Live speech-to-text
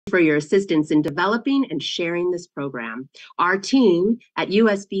for your assistance in developing and sharing this program. Our team at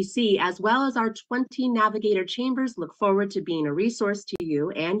USBC, as well as our 20 Navigator Chambers, look forward to being a resource to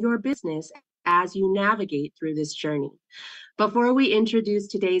you and your business as you navigate through this journey. Before we introduce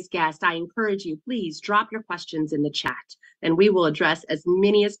today's guest, I encourage you, please drop your questions in the chat, and we will address as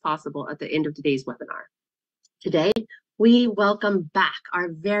many as possible at the end of today's webinar. Today, we welcome back our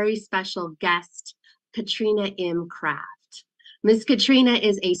very special guest, Katrina M. Kraft. Ms. Katrina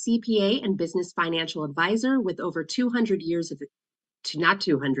is a CPA and business financial advisor with over 200 years of, not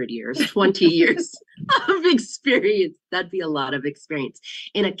 200 years, 20 years of experience. That'd be a lot of experience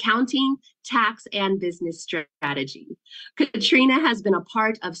in accounting, tax, and business strategy. Katrina has been a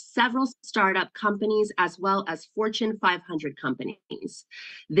part of several startup companies as well as Fortune 500 companies.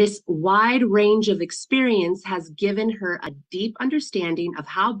 This wide range of experience has given her a deep understanding of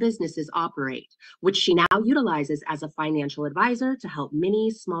how businesses operate, which she now utilizes as a financial advisor to help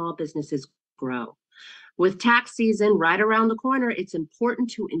many small businesses grow. With tax season right around the corner, it's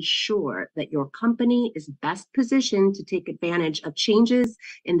important to ensure that your company is best positioned to take advantage of changes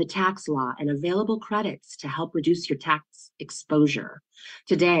in the tax law and available credits to help reduce your tax exposure.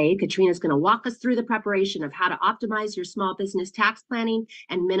 Today, Katrina is going to walk us through the preparation of how to optimize your small business tax planning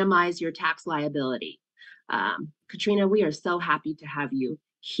and minimize your tax liability. Katrina, we are so happy to have you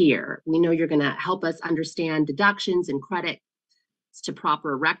here. We know you're going to help us understand deductions and credit to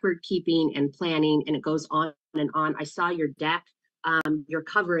proper record keeping and planning, and it goes on and on. I saw your deck. You're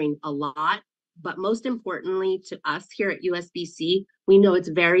covering a lot, but most importantly to us here at USBC, we know it's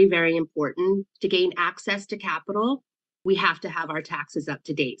very, very important to gain access to capital. We have to have our taxes up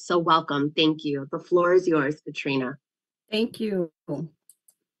to date. So welcome. Thank you. The floor is yours, Katrina. Thank you.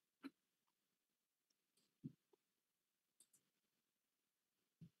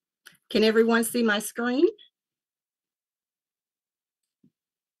 Can everyone see my screen?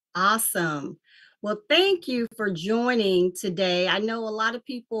 Awesome. Well, thank you for joining today. I know a lot of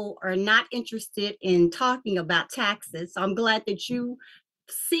people are not interested in talking about taxes, so I'm glad that you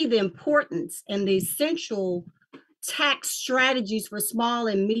see the importance and the essential tax strategies for small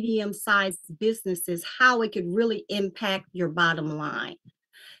and medium-sized businesses, how it could really impact your bottom line.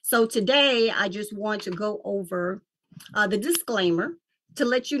 So today, I just want to go over the disclaimer to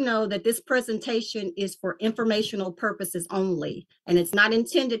let you know that this presentation is for informational purposes only, and it's not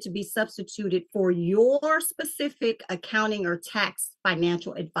intended to be substituted for your specific accounting or tax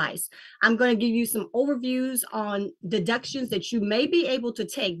financial advice. I'm going to give you some overviews on deductions that you may be able to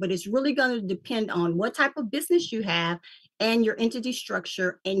take, but it's really going to depend on what type of business you have and your entity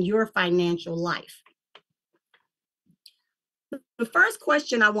structure and your financial life. The first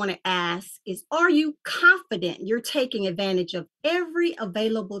question I want to ask is, are you confident you're taking advantage of every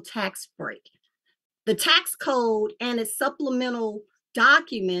available tax break? The tax code and its supplemental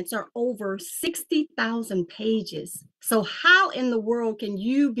documents are over 60,000 pages. So how in the world can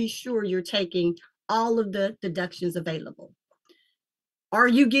you be sure you're taking all of the deductions available? Are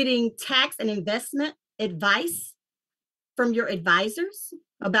you getting tax and investment advice from your advisors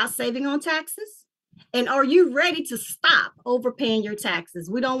about saving on taxes? And are you ready to stop overpaying your taxes?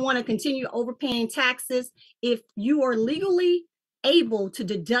 We don't want to continue overpaying taxes. If you are legally able to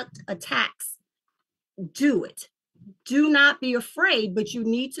deduct a tax, do it. Do not be afraid, but you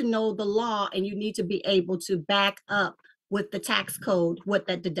need to know the law and you need to be able to back up with the tax code what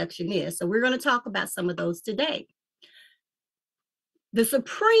that deduction is. So we're going to talk about some of those today. The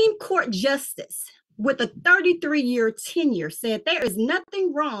Supreme Court Justice with a 33-year tenure said there is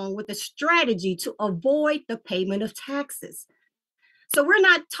nothing wrong with a strategy to avoid the payment of taxes. So we're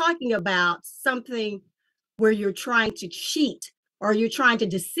not talking about something where you're trying to cheat or you're trying to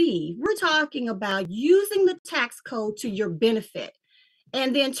deceive. We're talking about using the tax code to your benefit.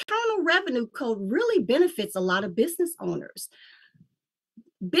 And the Internal Revenue Code really benefits a lot of business owners.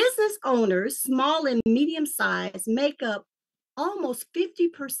 Business owners, small and medium size, make up almost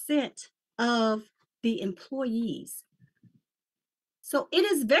 50% of the employees. So it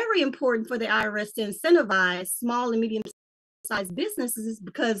is very important for the IRS to incentivize small and medium-sized businesses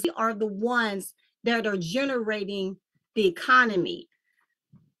because they are the ones that are generating the economy.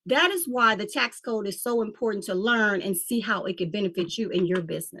 That is why the tax code is so important to learn and see how it can benefit you in your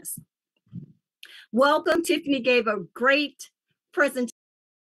business. Welcome. Tiffany gave a great presentation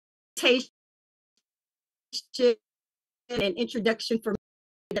and introduction for that.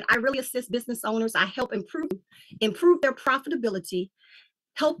 I really assist business owners. I help improve their profitability,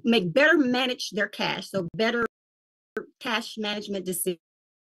 help better manage their cash, so better cash management decisions,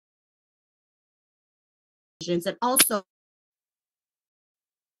 and also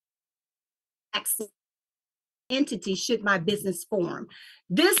entity should my business form?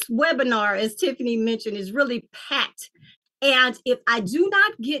 This webinar, as Tiffany mentioned, is really packed. And if I do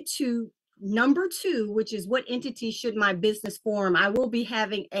not get to number 2, which is what entity should my business form, I will be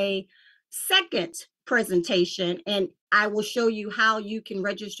having a second presentation, and I will show you how you can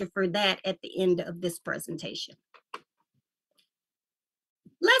register for that at the end of this presentation.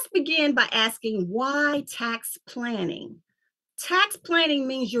 Let's begin by asking, why tax planning? Tax planning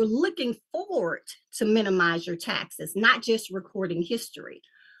means you're looking forward to minimize your taxes, not just recording history.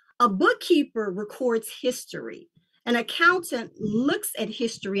 A bookkeeper records history. An accountant looks at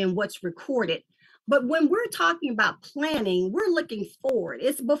history and what's recorded. But when we're talking about planning, we're looking forward.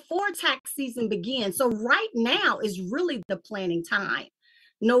 It's before tax season begins. So right now is really the planning time.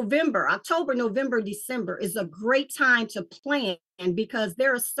 October, November, December is a great time to plan, because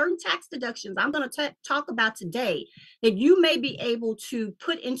there are certain tax deductions I'm going to talk about today that you may be able to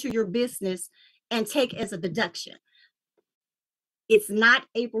put into your business and take as a deduction. It's not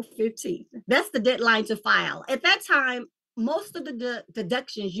April 15th. That's the deadline to file. At that time, most of the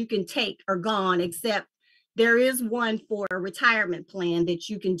deductions you can take are gone, except there is one for a retirement plan that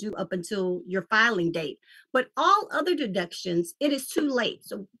you can do up until your filing date. But all other deductions, it is too late.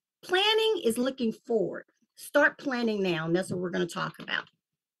 So planning is looking forward. Start planning now, and that's what we're going to talk about.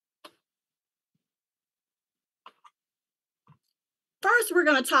 First, we're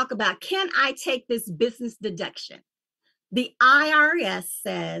going to talk about, can I take this business deduction? The IRS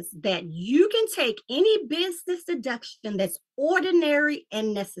says that you can take any business deduction that's ordinary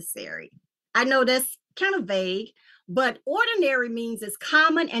and necessary. I know that's kind of vague, but ordinary means it's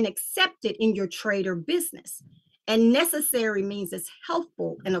common and accepted in your trade or business. And necessary means it's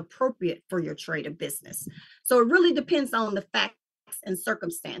helpful and appropriate for your trade or business. So it really depends on the facts and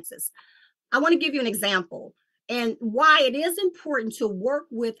circumstances. I want to give you an example and why it is important to work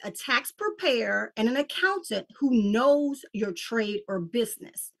with a tax preparer and an accountant who knows your trade or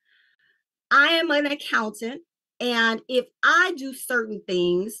business. I am an accountant, and if I do certain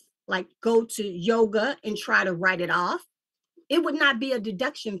things like go to yoga and try to write it off, it would not be a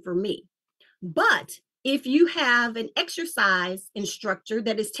deduction for me. But if you have an exercise instructor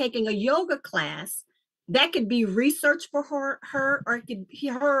that is taking a yoga class, that could be research for her, or it could be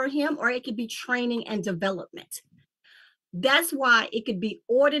her or him, or it could be training and development. That's why it could be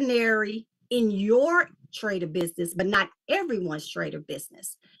ordinary in your trade or business, but not everyone's trade or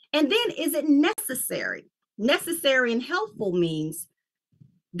business. And then, is it necessary? Necessary and helpful means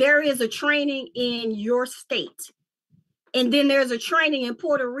there is a training in your state, and then there's a training in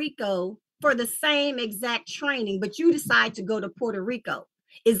Puerto Rico for the same exact training, but you decide to go to Puerto Rico.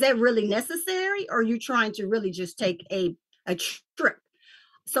 Is that really necessary, or are you trying to really just take a trip?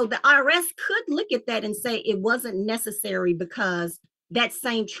 So the IRS could look at that and say it wasn't necessary because that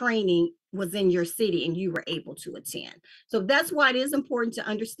same training was in your city and you were able to attend. So that's why it is important to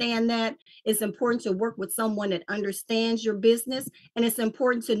understand that. It's important to work with someone that understands your business, and it's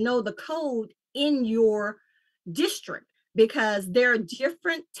important to know the code in your district, because there are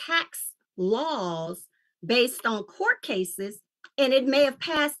different tax laws based on court cases, and it may have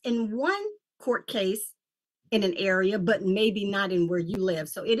passed in one court case in an area, but maybe not in where you live.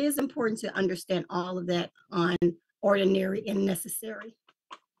 So it is important to understand all of that on ordinary and necessary.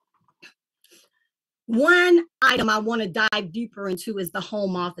 One item I want to dive deeper into is the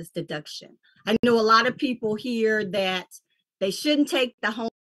home office deduction. I know a lot of people hear that they shouldn't take the home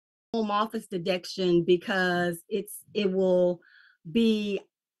office deduction because it will be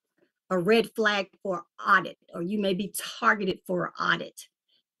a red flag for audit, or you may be targeted for audit.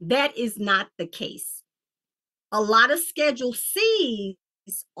 That is not the case. A lot of Schedule C's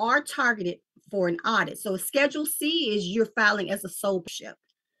are targeted for an audit. So Schedule C is you're filing as a sole proprietorship.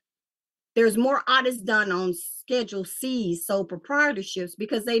 There's more audits done on Schedule C, sole proprietorships,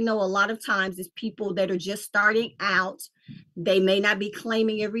 because they know a lot of times it's people that are just starting out. They may not be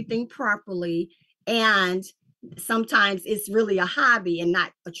claiming everything properly, and sometimes it's really a hobby and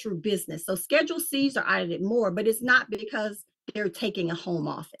not a true business. So Schedule C's are audited more, but it's not because they're taking a home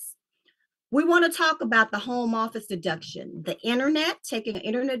office. We want to talk about the home office deduction, the internet, taking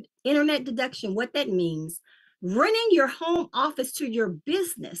an internet deduction, what that means, renting your home office to your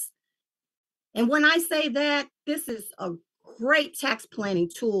business. And when I say that, this is a great tax planning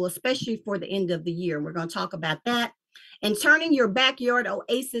tool, especially for the end of the year. We're going to talk about that, and turning your backyard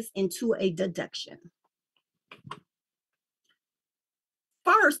oasis into a deduction.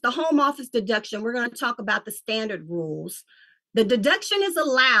 First, the home office deduction, we're going to talk about the standard rules. The deduction is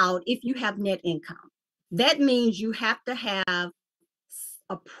allowed if you have net income. That means you have to have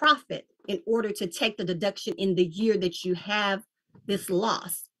a profit in order to take the deduction in the year that you have this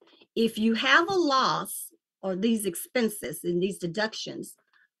loss. If you have a loss or these expenses and these deductions,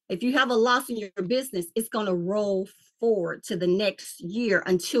 if you have a loss in your business, it's going to roll forward to the next year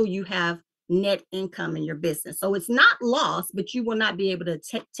until you have net income in your business. So it's not loss, but you will not be able to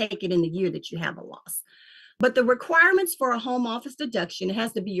take it in the year that you have a loss. But the requirements for a home office deduction, it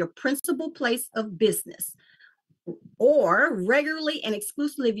has to be your principal place of business or regularly and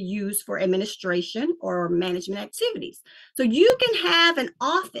exclusively used for administration or management activities. So you can have an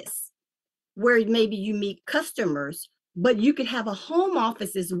office where maybe you meet customers, but you could have a home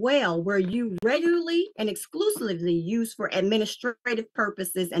office as well where you regularly and exclusively use for administrative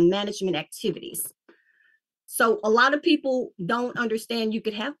purposes and management activities. So a lot of people don't understand you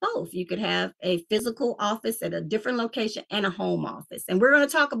could have both. You could have a physical office at a different location and a home office. And we're going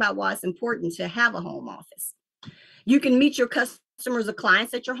to talk about why it's important to have a home office. You can meet your customers or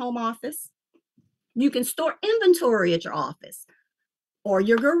clients at your home office. You can store inventory at your office or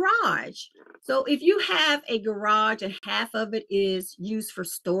your garage. So if you have a garage and half of it is used for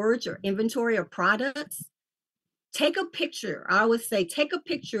storage or inventory of products, take a picture. I always say, take a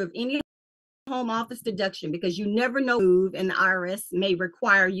picture of any home office deduction, because you never know, and the IRS may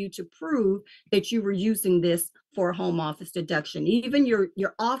require you to prove that you were using this for a home office deduction. Even your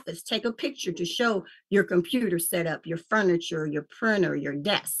office, take a picture to show your computer setup, your furniture, your printer, your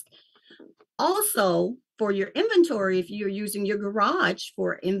desk. Also, for your inventory, if you're using your garage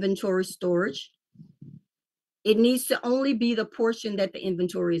for inventory storage, it needs to only be the portion that the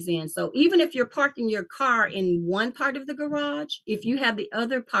inventory is in. So even if you're parking your car in one part of the garage, if you have the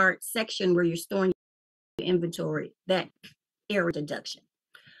other part section where you're storing your inventory, that area deduction.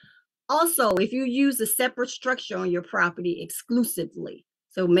 Also, if you use a separate structure on your property exclusively,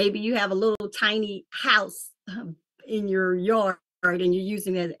 so maybe you have a little tiny house in your yard and you're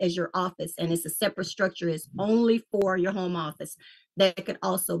using it as your office, and it's a separate structure, is only for your home office, that could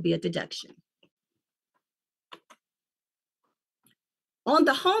also be a deduction. On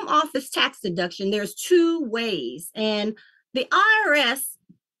the home office tax deduction, there's two ways, and the IRS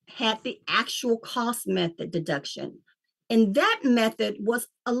had the actual cost method deduction. And that method was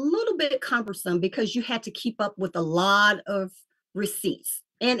a little bit cumbersome because you had to keep up with a lot of receipts.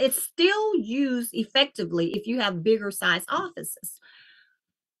 And it's still used effectively if you have bigger size offices.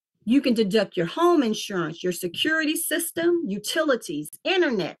 You can deduct your home insurance, your security system, utilities,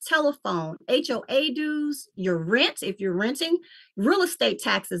 internet, telephone, HOA dues, your rent if you're renting, real estate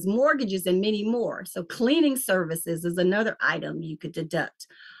taxes, mortgages, and many more. So cleaning services is another item you could deduct.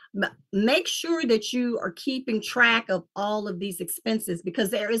 But make sure that you are keeping track of all of these expenses,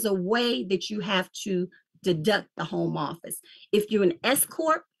 because there is a way that you have to deduct the home office. If you're an S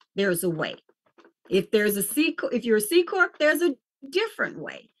Corp, there's a way. If you're a C Corp, there's a different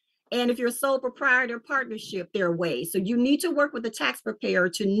way. And if you're a sole proprietor partnership, there are ways. So you need to work with a tax preparer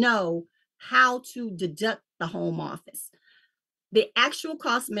to know how to deduct the home office. The actual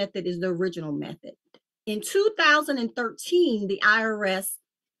cost method is the original method. In 2013, the IRS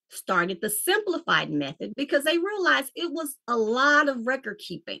started the simplified method because they realized it was a lot of record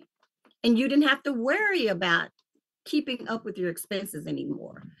keeping and you didn't have to worry about keeping up with your expenses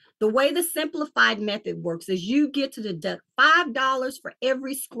anymore. The way the simplified method works is you get to deduct $5 for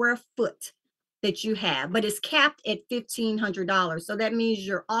every square foot that you have, but it's capped at $1,500. So that means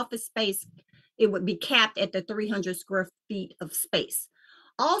your office space, it would be capped at the 300 square feet of space.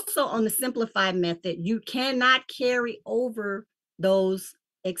 Also, on the simplified method, you cannot carry over those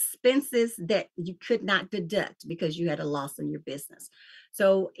expenses that you could not deduct because you had a loss in your business.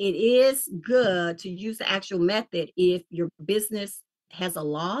 So it is good to use the actual method if your business has a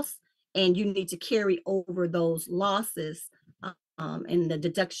loss and you need to carry over those losses and the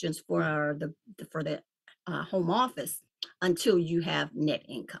deductions for the home office until you have net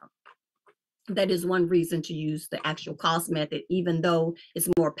income. That is one reason to use the actual cost method. Even though it's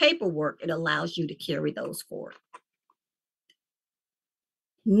more paperwork, it allows you to carry those forward.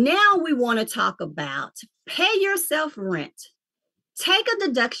 Now we want to talk about pay yourself rent. Take a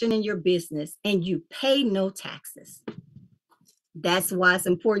deduction in your business and you pay no taxes. That's why it's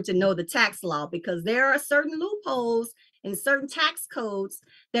important to know the tax law, because there are certain loopholes in certain tax codes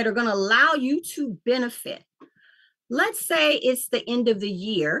that are going to allow you to benefit. Let's say it's the end of the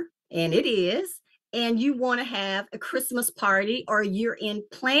year, and it is, and you want to have a Christmas party or a year-end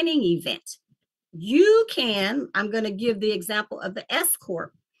planning event. You can, I'm going to give the example of the S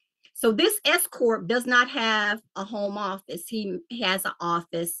Corp. So this S Corp does not have a home office. He has an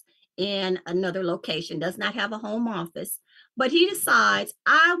office in another location, does not have a home office, but he decides,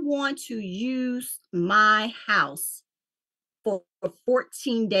 I want to use my house for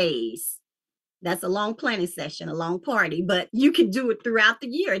 14 days That's a long planning session, a long party, but you can do it throughout the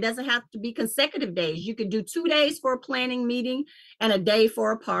year. It doesn't have to be consecutive days. You could do 2 days for a planning meeting and a day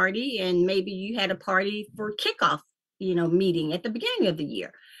for a party. And maybe you had a party for kickoff, meeting at the beginning of the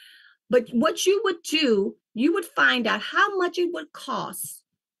year. But what you would do, you would find out how much it would cost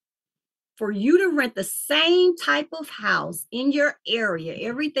for you to rent the same type of house in your area,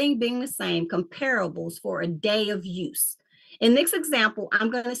 everything being the same, comparables for a day of use. In this example, I'm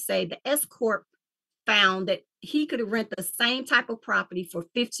going to say the S Corp found that he could rent the same type of property for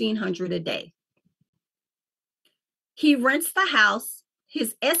 $1,500 a day. He rents the house.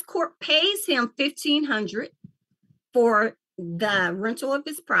 His S Corp pays him $1,500 for the rental of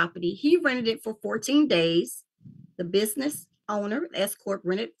his property. He rented it for 14 days. The business owner, S Corp,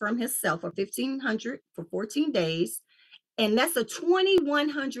 rented from himself for $1,500 for 14 days. And that's a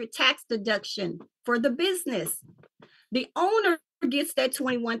 $2,100 tax deduction for the business. The owner gets that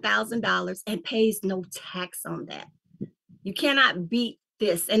 $21,000 and pays no tax on that. You cannot beat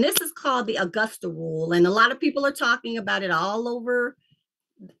this. And this is called the Augusta rule. And a lot of people are talking about it all over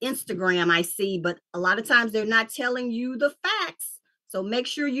Instagram, I see, but a lot of times they're not telling you the facts. So make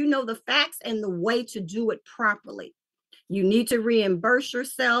sure you know the facts and the way to do it properly. You need to reimburse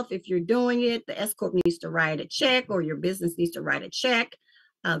yourself if you're doing it. The S Corp needs to write a check, or your business needs to write a check.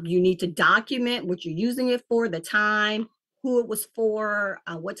 You need to document what you're using it for, the time, who it was for,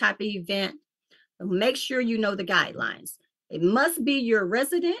 what type of event. Make sure you know the guidelines. It must be your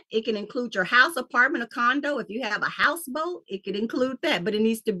resident. It can include your house, apartment, or condo. If you have a houseboat, it could include that, but it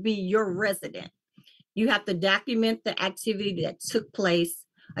needs to be your resident. You have to document the activity that took place.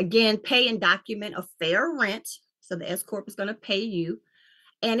 Again, pay and document a fair rent. So the S Corp is going to pay you.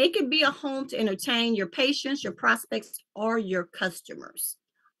 And it could be a home to entertain your patients, your prospects, or your customers.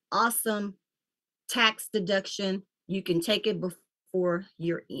 Awesome tax deduction. You can take it before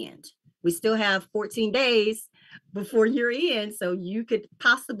year end. We still have 14 days before year end, so you could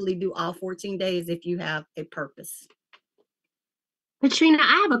possibly do all 14 days if you have a purpose. Katrina,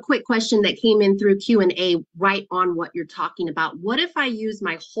 I have a quick question that came in through Q&A right on what you're talking about. What if I use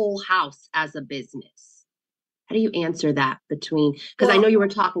my whole house as a business? How do you answer that because I know you were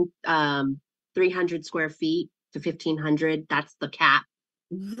talking 300 square feet to 1,500, that's the cap.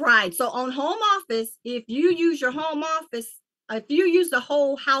 Right. So on home office, if you use your home office, if you use the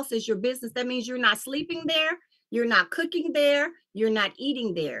whole house as your business, that means you're not sleeping there, you're not cooking there, you're not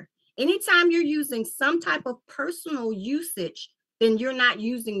eating there. Anytime you're using some type of personal usage, then you're not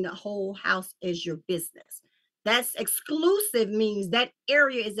using the whole house as your business. That's exclusive, means that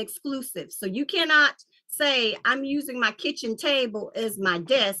area is exclusive. So you cannot say, I'm using my kitchen table as my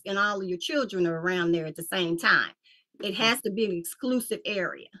desk and all of your children are around there at the same time. It has to be an exclusive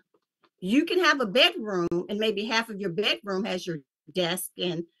area. You can have a bedroom and maybe half of your bedroom has your desk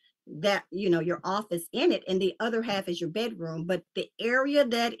and that, your office in it, and the other half is your bedroom. But the area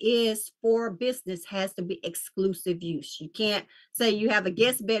that is for business has to be exclusive use. You can't say you have a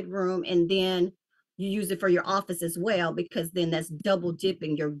guest bedroom and then you use it for your office as well, because then that's double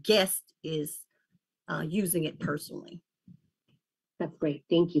dipping. Your guest is using it personally. That's great.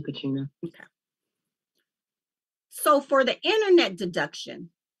 Thank you, Katrina. Okay. So for the internet deduction,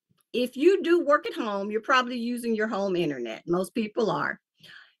 if you do work at home, you're probably using your home internet. Most people are.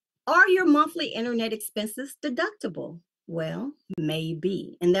 Are your monthly internet expenses deductible? Well,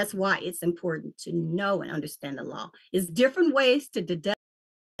 maybe. And that's why it's important to know and understand the law. It's different ways to deduct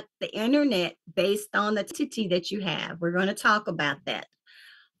the internet based on the entity that you have. We're going to talk about that.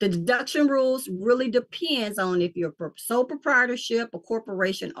 The deduction rules really depends on if you're a sole proprietorship, a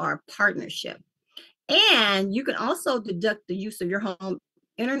corporation, or a partnership. And you can also deduct the use of your home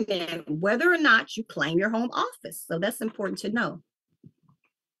internet, whether or not you claim your home office. So that's important to know.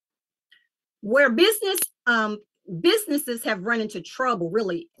 Where businesses have run into trouble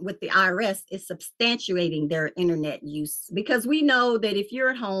really with the IRS is substantiating their internet use, because we know that if you're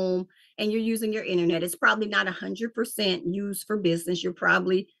at home and you're using your internet, it's probably not 100% used for business. You're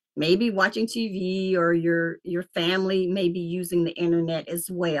probably maybe watching TV, or your family may be using the internet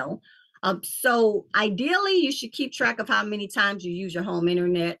as well. So ideally, you should keep track of how many times you use your home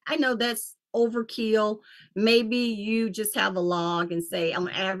internet. I know that's overkill. Maybe you just have a log and say, on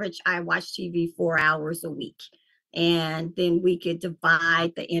average, I watch TV 4 hours a week. And then we could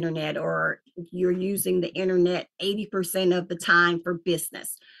divide the internet, or you're using the internet 80% of the time for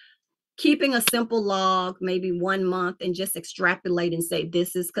business. Keeping a simple log, maybe 1 month, and just extrapolate and say,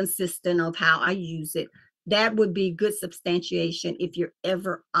 this is consistent of how I use it. That would be good substantiation if you're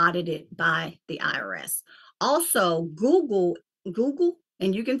ever audited by the IRS. Also, Google,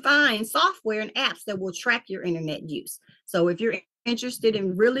 and you can find software and apps that will track your internet use. So if you're interested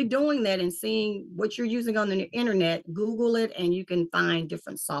in really doing that and seeing what you're using on the internet, Google it and you can find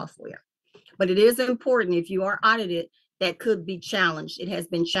different software. But it is important, if you are audited, that could be challenged. It has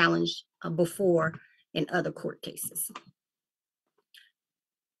been challenged before in other court cases.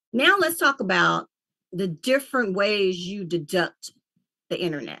 Now let's talk about the different ways you deduct the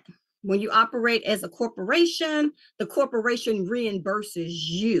internet. When you operate as a corporation, the corporation reimburses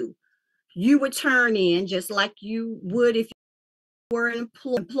you. You would turn in, just like you would if you were an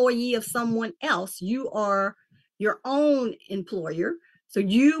employee of someone else. You are your own employer. So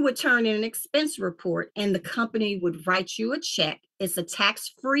you would turn in an expense report and the company would write you a check. It's a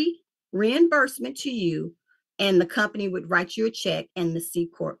tax-free reimbursement to you, and the company would write you a check and the C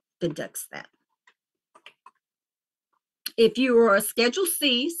Corp deducts that. If you are a Schedule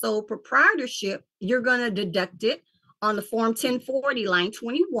C, sole proprietorship, you're going to deduct it on the Form 1040, line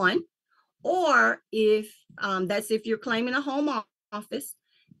 21. Or if that's if you're claiming a home office.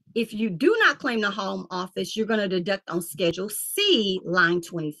 If you do not claim the home office, you're going to deduct on Schedule C, line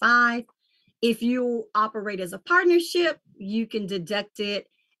 25. If you operate as a partnership, you can deduct it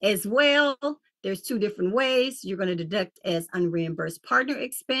as well. There's two different ways. You're going to deduct as unreimbursed partner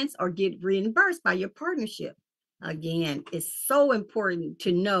expense or get reimbursed by your partnership. Again, it's so important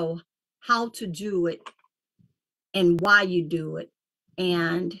to know how to do it and why you do it.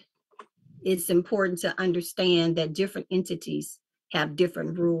 And it's important to understand that different entities have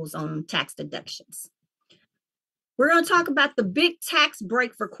different rules on tax deductions. We're going to talk about the big tax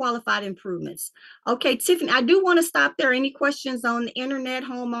break for qualified improvements. Okay, Tiffany, I do want to stop there. Any questions on the internet,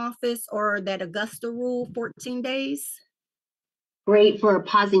 home office, or that Augusta rule, 14 days? Great for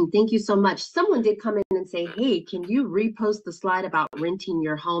pausing. Thank you so much. Someone did come in and say, hey, can you repost the slide about renting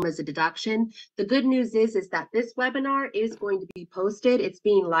your home as a deduction? The good news is that this webinar is going to be posted. It's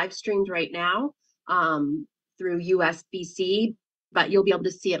being live streamed right now through USBC, but you'll be able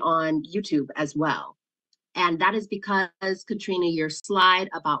to see it on YouTube as well. And that is because, Katrina, your slide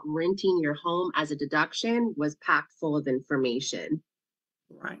about renting your home as a deduction was packed full of information.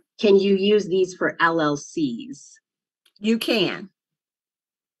 Right. Can you use these for LLCs? You can.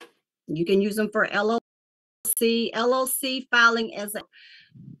 You can use them for LLC filing as a,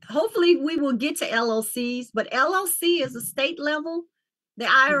 hopefully we will get to LLCs, but LLC is a state level. The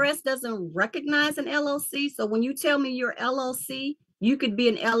IRS doesn't recognize an LLC. So when you tell me you're LLC, you could be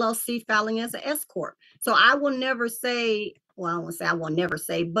an LLC filing as an S Corp. So I will never say, well, I won't say I will never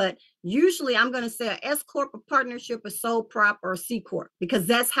say, but usually I'm going to say a S Corp, a partnership, a sole prop, or a C Corp, because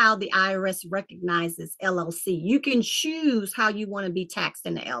that's how the IRS recognizes LLC. You can choose how you want to be taxed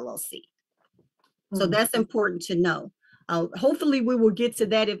in the LLC. So that's important to know. Hopefully we will get to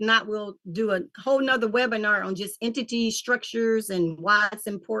that. If not, we'll do a whole nother webinar on just entity structures and why it's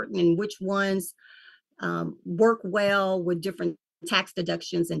important and which ones work well with different tax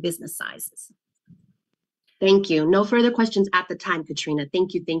deductions and business sizes. Thank you. No further questions at the time, Katrina.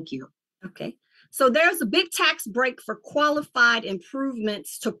 Thank you. Thank you. Okay. So there's a big tax break for qualified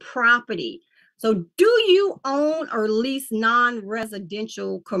improvements to property. So do you own or lease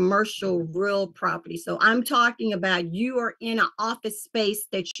non-residential commercial real property? So I'm talking about you are in an office space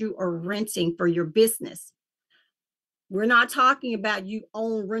that you are renting for your business. We're not talking about you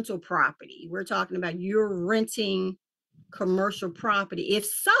own rental property. We're talking about you're renting commercial property. If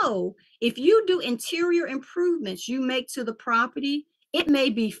so, if you do interior improvements you make to the property, it may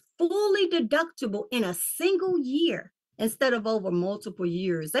be fully deductible in a single year instead of over multiple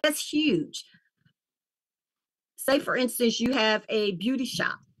years. That's huge. Say, for instance, you have a beauty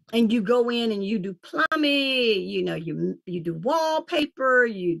shop and you go in and you do plumbing, you know, you do wallpaper,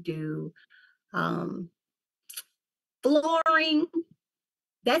 you do flooring.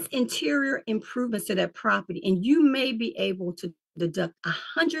 That's interior improvements to that property. And you may be able to deduct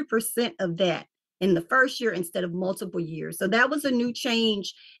 100% of that in the first year instead of multiple years. So that was a new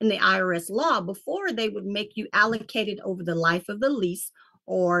change in the IRS law. Before, they would make you allocate it over the life of the lease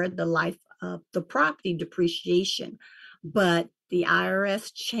or the life of the property depreciation. But the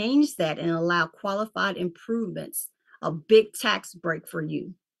IRS changed that and allowed qualified improvements, a big tax break for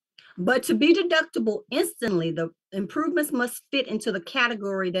you. But to be deductible instantly, the improvements must fit into the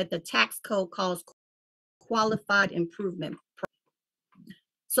category that the tax code calls qualified improvement.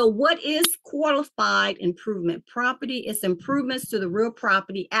 So what is qualified improvement property? It's improvements to the real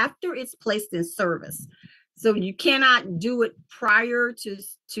property after it's placed in service. So you cannot do it prior to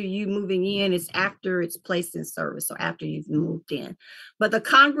you moving in. It's after it's placed in service, so after you've moved in. But the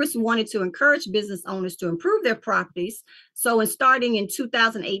Congress wanted to encourage business owners to improve their properties. So starting in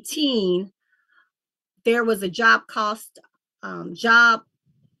 2018, there was a job act,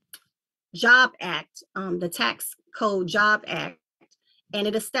 the tax code job act, and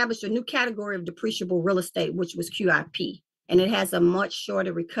it established a new category of depreciable real estate, which was QIP. And it has a much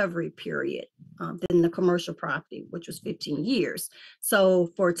shorter recovery period than the commercial property, which was 15 years.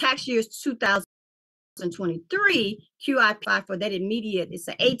 So for tax years 2023, QIP for that immediate, it's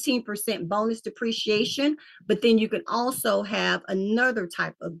an 18% bonus depreciation, but then you can also have another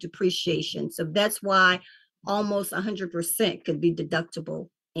type of depreciation. So that's why almost 100% could be deductible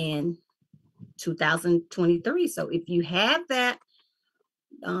in 2023. So if you have that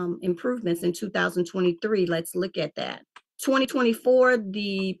improvements in 2023, let's look at that. 2024,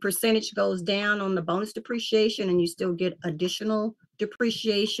 the percentage goes down on the bonus depreciation and you still get additional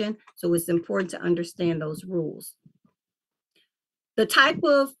depreciation. So it's important to understand those rules. The type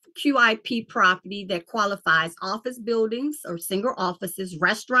of QIP property that qualifies: office buildings or single offices,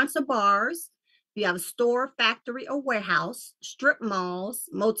 restaurants or bars. You have a store, factory, or warehouse, strip malls,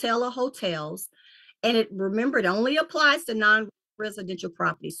 motel or hotels. And remember, it only applies to non-residential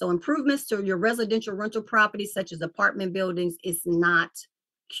property. So improvements to your residential rental properties, such as apartment buildings, is not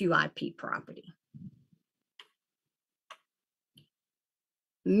QIP property.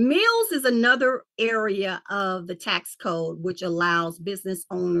 Meals is another area of the tax code which allows business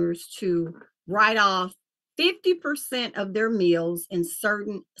owners to write off 50% of their meals in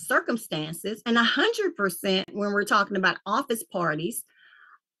certain circumstances and 100% when we're talking about office parties.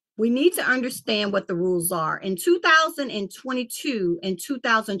 We need to understand what the rules are. In 2022 and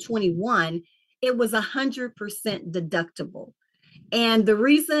 2021, it was 100% deductible. And the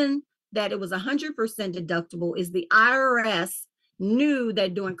reason that it was 100% deductible is the IRS knew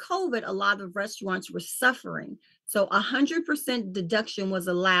that during COVID, a lot of restaurants were suffering. So 100% deduction was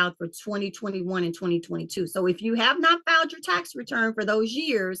allowed for 2021 and 2022. So if you have not filed your tax return for those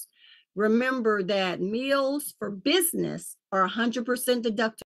years, remember that meals for business are 100%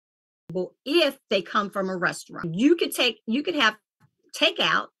 deductible if they come from a restaurant. You could have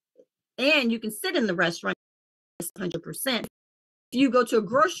takeout and you can sit in the restaurant 100%. If you go to a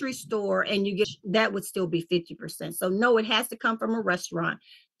grocery store and you get, that would still be 50%. So no, it has to come from a restaurant.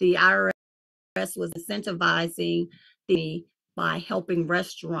 The IRS was incentivizing by helping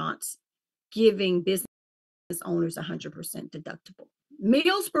restaurants, giving business owners 100% deductible.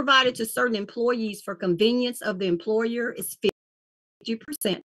 Meals provided to certain employees for convenience of the employer is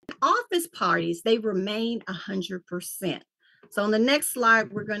 50%. Office parties, they remain 100%. So on the next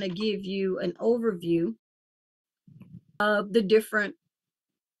slide, we're going to give you an overview of the different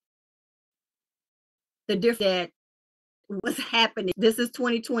that was happening. This is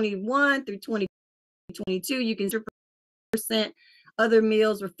 2021 through 2022. You can 0%. Other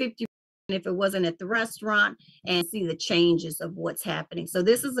meals were 50% if it wasn't at the restaurant, and see the changes of what's happening. So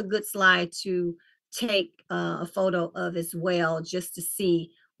this is a good slide to take a photo of as well, just to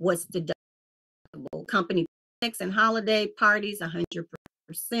see what's deductible. Company picnics and holiday parties,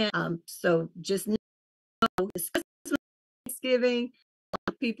 100%. So just know, Thanksgiving,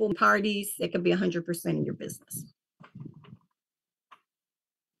 people parties, it could be 100% in your business.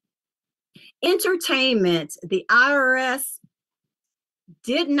 Entertainment, the IRS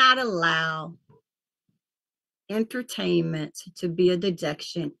did not allow entertainment to be a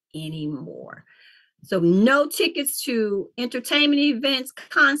deduction anymore. So no tickets to entertainment events,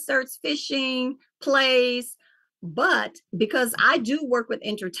 concerts, fishing, plays. But because I do work with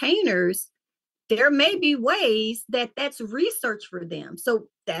entertainers, there may be ways that that's research for them. So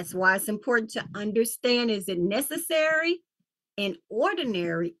that's why it's important to understand, is it necessary and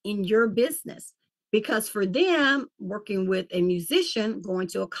ordinary in your business? Because for them, working with a musician, going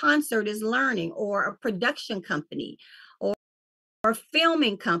to a concert is learning, or a production company, or a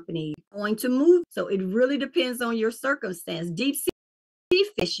filming company, going to move. So it really depends on your circumstance. Deep sea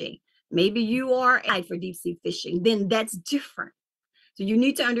fishing, maybe you are for deep sea fishing, then that's different. So you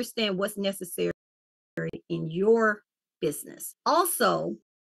need to understand what's necessary in your business. Also,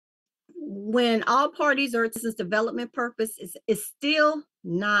 when all parties are business development purpose, is still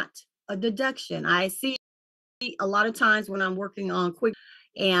not a deduction. I see a lot of times when I'm working on quick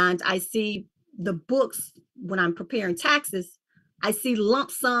and I see the books when I'm preparing taxes, I see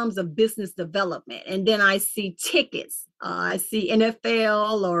lump sums of business development, and then I see tickets. I see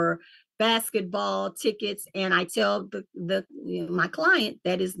NFL or basketball tickets, and I tell my client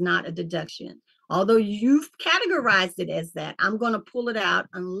that is not a deduction. Although you've categorized it as that, I'm going to pull it out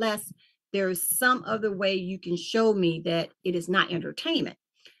unless there's some other way you can show me that it is not entertainment.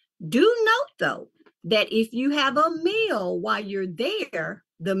 Do note, though, that if you have a meal while you're there,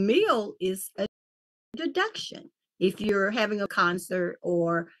 the meal is a deduction. If you're having a concert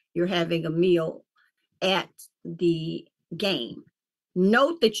or you're having a meal at the game,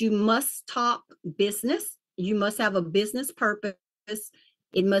 note that you must talk business. You must have a business purpose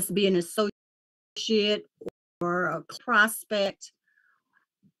It must be an associate or a prospect.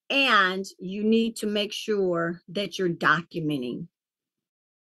 And you need to make sure that you're documenting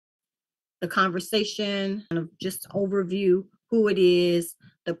the conversation, kind of just overview who it is,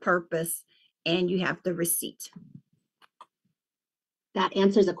 the purpose, and you have the receipt. That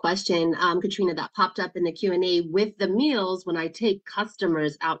answers a question, Katrina, that popped up in the Q&A. With the meals, when I take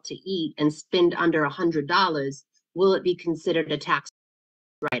customers out to eat and spend under $100, will it be considered a tax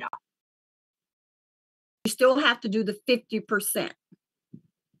write-off? You still have to do the 50%.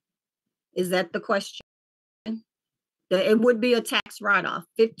 Is that the question? It would be a tax write-off,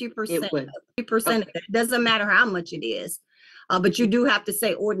 50%. It would. 50%. Okay. It doesn't matter how much it is, but you do have to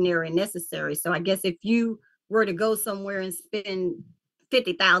say ordinary and necessary. So I guess if you were to go somewhere and spend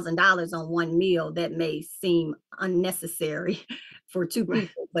 $50,000 on one meal, that may seem unnecessary for two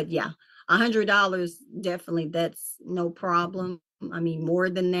people. But yeah, $100, definitely, that's no problem. I mean, more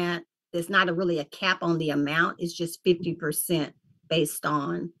than that, there's not really a cap on the amount. It's just 50% based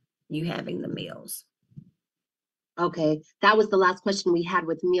on you having the meals. Okay, that was the last question we had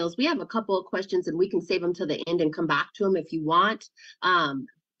with meals. We have a couple of questions and we can save them to the end and come back to them if you want.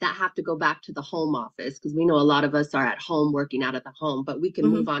 That have to go back to the home office because we know a lot of us are at home working out of the home, but we can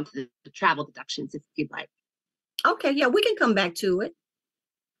move on to the travel deductions if you'd like. Okay, yeah, we can come back to it.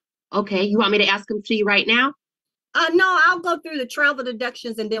 Okay, you want me to ask them to you right now? No, I'll go through the travel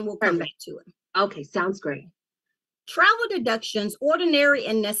deductions and then we'll come back to it. Okay, sounds great. Travel deductions, ordinary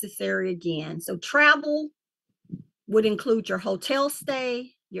and necessary again. So travel would include your hotel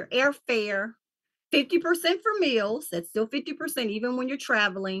stay, your airfare, 50% for meals. That's still 50% even when you're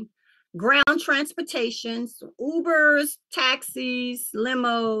traveling. Ground transportation, so Ubers, taxis,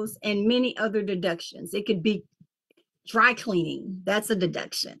 limos, and many other deductions. It could be dry cleaning. That's a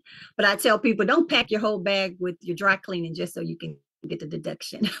deduction. But I tell people, don't pack your whole bag with your dry cleaning just so you can get the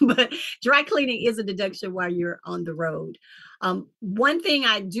deduction. But dry cleaning is a deduction while you're on the road. One thing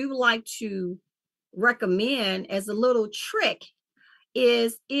I do like to recommend as a little trick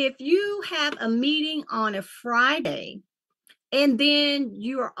is if you have a meeting on a Friday and then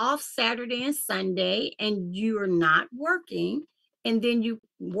you are off Saturday and Sunday and you are not working, and then you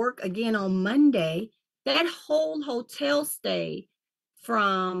work again on Monday, that whole hotel stay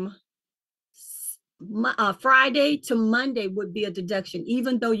from Friday to Monday would be a deduction,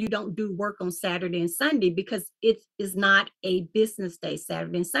 even though you don't do work on Saturday and Sunday, because it is not a business day.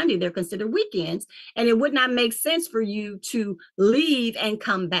 Saturday and Sunday, they're considered weekends, and it would not make sense for you to leave and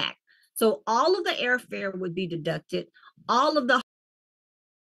come back. So all of the airfare would be deducted. All of the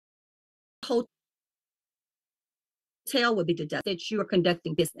hotel would be deducted that you are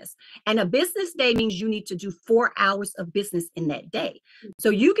conducting business. And a business day means you need to do 4 hours of business in that day. So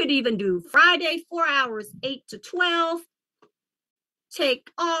you could even do Friday, 4 hours, 8 to 12,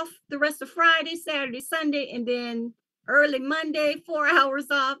 take off the rest of Friday, Saturday, Sunday, and then early Monday, 4 hours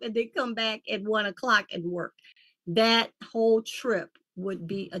off, and then come back at 1 o'clock and work. That whole trip would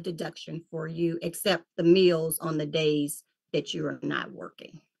be a deduction for you, except the meals on the days that you are not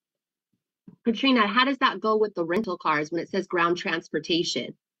working. Katrina, how does that go with the rental cars when it says ground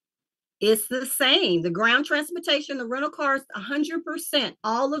transportation? It's the same. The ground transportation, the rental cars, 100%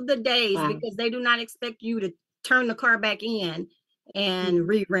 all of the days, because they do not expect you to turn the car back in and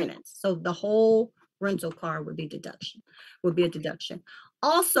re-rent it. So the whole rental car would be a deduction.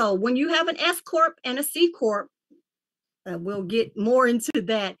 Also, when you have an S Corp and a C Corp, we'll get more into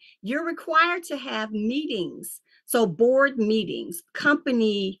that, you're required to have meetings. So board meetings,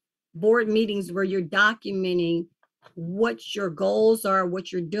 company board meetings where you're documenting what your goals are,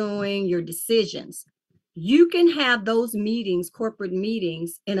 what you're doing, your decisions. You can have those meetings, corporate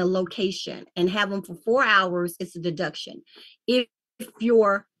meetings, in a location and have them for 4 hours. It's a deduction. If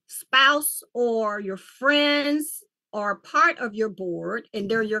your spouse or your friends are part of your board and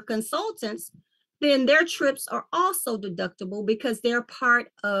they're your consultants, then their trips are also deductible because they're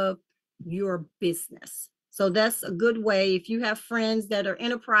part of your business. So that's a good way. If you have friends that are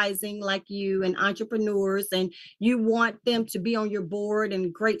enterprising like you and entrepreneurs, and you want them to be on your board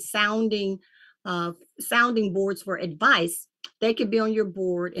and great sounding boards for advice, they could be on your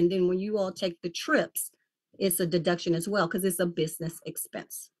board. And then when you all take the trips, it's a deduction as well because it's a business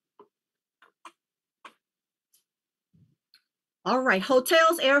expense. All right,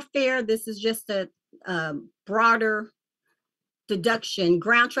 hotels, airfare. This is just a broader deduction.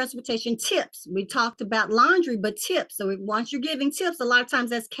 Ground transportation, tips. We talked about laundry, but tips. So once you're giving tips, a lot of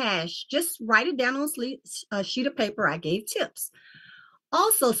times that's cash. Just write it down on a sheet of paper. I gave tips.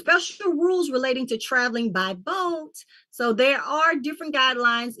 Also, special rules relating to traveling by boat. So there are different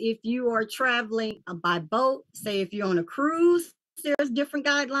guidelines if you are traveling by boat. Say if you're on a cruise, there's different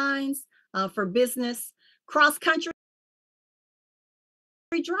guidelines for business. Cross-country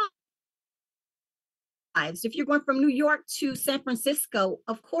drives. If you're going from New York to San Francisco,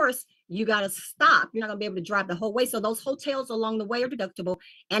 of course, you got to stop. You're not going to be able to drive the whole way. So those hotels along the way are deductible.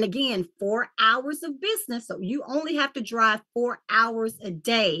 And again, 4 hours of business. So you only have to drive 4 hours a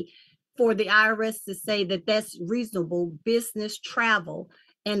day for the IRS to say that that's reasonable business travel.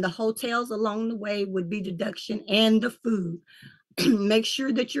 And the hotels along the way would be deduction, and the food. Make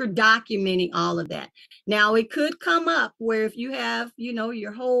sure that you're documenting all of that. Now, it could come up where if you have,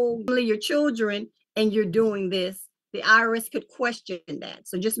 your whole family, your children, and you're doing this, the IRS could question that.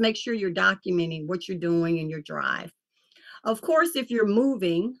 So just make sure you're documenting what you're doing in your drive. Of course, if you're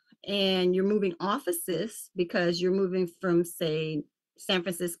moving and you're moving offices because you're moving from, say, San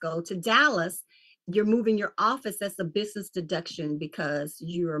Francisco to Dallas, you're moving your office, that's a business deduction because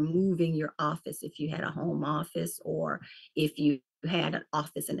you're moving your office if you had a home office or if you had an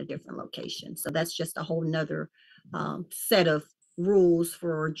office in a different location. So that's just a whole nother set of rules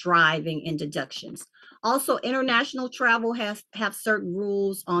for driving and deductions. Also, international travel have certain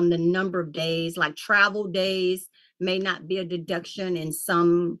rules on the number of days, like travel days may not be a deduction in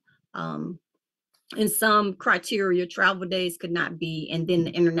some criteria. Travel days could not be, and then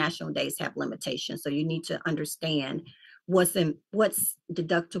the international days have limitations. So you need to understand what's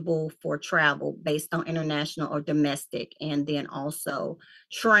deductible for travel based on international or domestic. And then also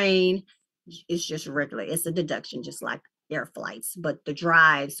train is just regular, it's a deduction just like air flights, but the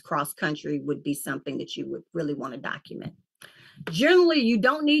drives cross country would be something that you would really want to document. Generally, you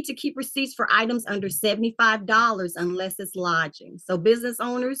don't need to keep receipts for items under $75 unless it's lodging. So business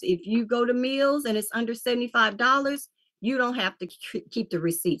owners, if you go to meals and it's under $75, you don't have to keep the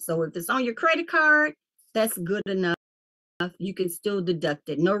receipt. So if it's on your credit card, that's good enough. You can still deduct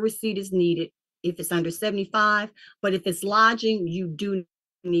it. No receipt is needed if it's under 75, but if it's lodging, you do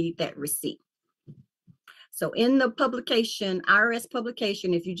need that receipt. So in the publication, IRS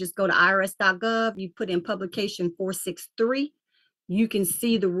publication, if you just go to irs.gov, you put in publication 463, you can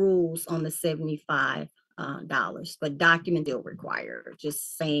see the rules on the $75, but document still required.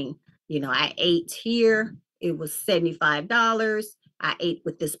 Just saying, I ate here, it was $75. I ate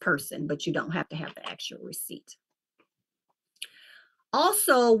with this person, but you don't have to have the actual receipt.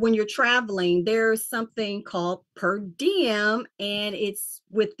 Also, when you're traveling, there's something called per diem, and it's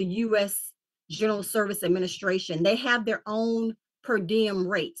with the U.S. General Service Administration. They have their own per diem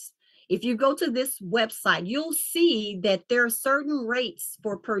rates. If you go to this website, you'll see that there are certain rates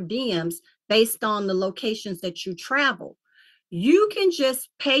for per diems based on the locations that you travel. You can just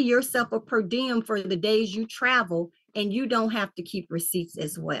pay yourself a per diem for the days you travel, and you don't have to keep receipts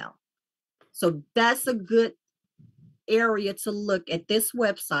as well. So that's a good area to look at this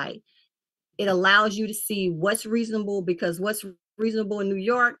website. It allows you to see what's reasonable, because what's reasonable in New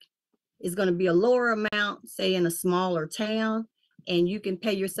York is going to be a lower amount, say in a smaller town, and you can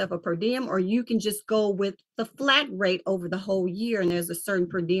pay yourself a per diem, or you can just go with the flat rate over the whole year. And there's a certain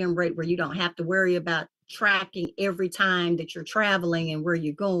per diem rate where you don't have to worry about tracking every time that you're traveling and where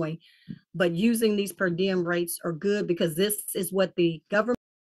you're going. But using these per diem rates are good because this is what the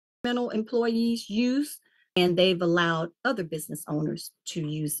governmental employees use, and they've allowed other business owners to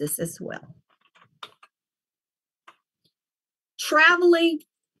use this as well. Traveling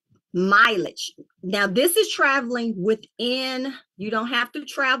mileage. Now, this is traveling within, you don't have to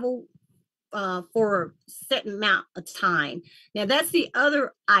travel for a set amount of time. Now, that's the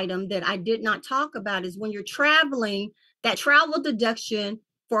other item that I did not talk about, is when you're traveling, that travel deduction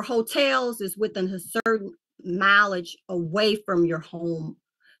for hotels is within a certain mileage away from your home.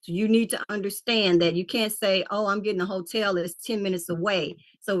 So you need to understand that you can't say, oh, I'm getting a hotel that's 10 minutes away,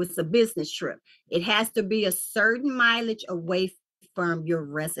 so it's a business trip. It has to be a certain mileage away from your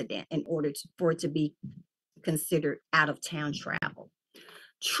resident in order for it to be considered out of town travel.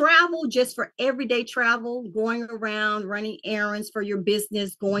 Travel just for everyday travel, going around, running errands for your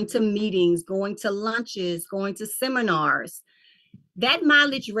business, going to meetings, going to lunches, going to seminars. That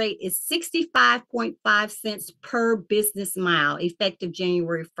mileage rate is 65.5 cents per business mile, effective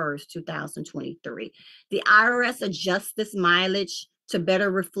January 1st, 2023. The IRS adjusts this mileage to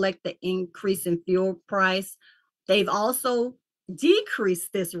better reflect the increase in fuel price. They've also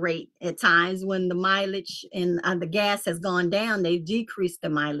decreased this rate at times when the mileage and the gas has gone down. They've decreased the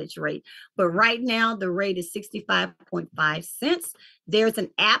mileage rate, but right now the rate is 65.5 cents. There's an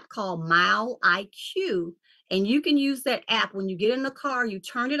app called Mile IQ, and you can use that app. When you get in the car, you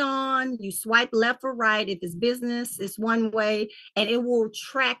turn it on, you swipe left or right. If it's business, it's one way, and it will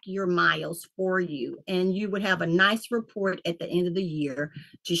track your miles for you. And you would have a nice report at the end of the year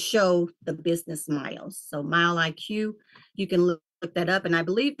to show the business miles. So Mile IQ, you can look that up. And I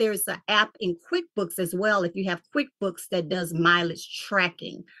believe there's an app in QuickBooks as well, if you have QuickBooks, that does mileage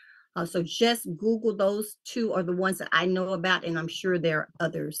tracking. So just Google. Those two are the ones that I know about, and I'm sure there are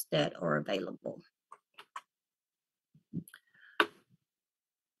others that are available.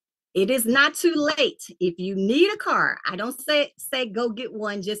 It is not too late. If you need a car, I don't say go get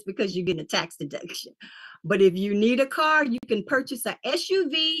one just because you're getting a tax deduction. But if you need a car, you can purchase a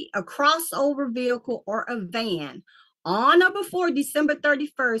SUV, a crossover vehicle, or a van on or before December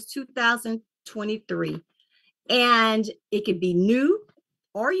 31st, 2023. And it can be new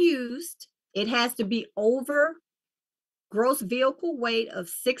or used. It has to be over gross vehicle weight of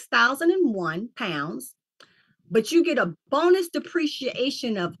 6,001 pounds, but you get a bonus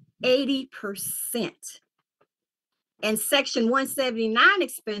depreciation of 80% and Section 179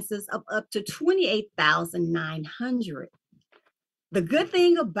 expenses of up to $28,900. The good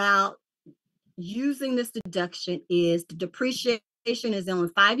thing about using this deduction is the depreciation is on a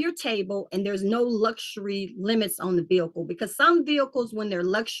 5-year table, and there's no luxury limits on the vehicle, because some vehicles, when they're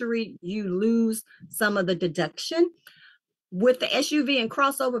luxury, you lose some of the deduction. With the SUV and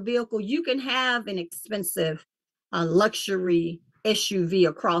crossover vehicle, you can have an expensive luxury SUV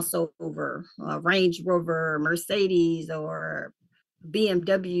or crossover, Range Rover, Mercedes, or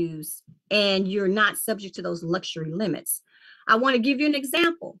BMWs, and you're not subject to those luxury limits. I want to give you an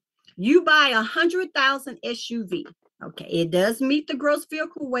example. You buy a 100,000 SUV. Okay, it does meet the gross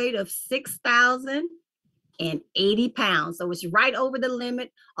vehicle weight of 6,080 pounds. So it's right over the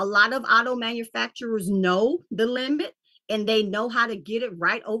limit. A lot of auto manufacturers know the limit, and they know how to get it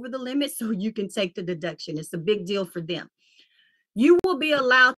right over the limit so you can take the deduction. It's a big deal for them. You will be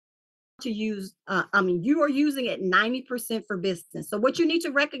allowed to use, you are using it 90% for business. So what you need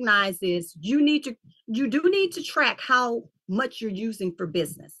to recognize is you do need to track how much you're using for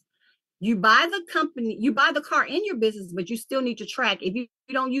business. You buy the car in your business, but you still need to track. If you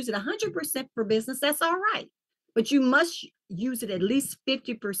don't use it 100% for business, that's all right. But you must use it at least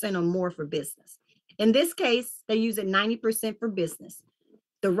 50% or more for business. In this case, they use it 90% for business.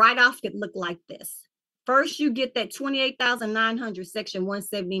 The write-off could look like this. First, you get that $28,900 Section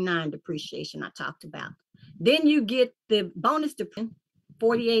 179 depreciation I talked about. Then you get the bonus depreciation,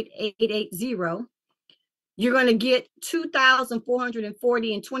 $48,880. You're going to get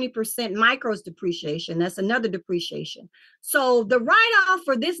 $2,440 and 20% micros depreciation. That's another depreciation. So the write-off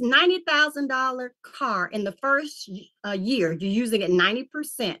for this $90,000 car in the first year, you're using it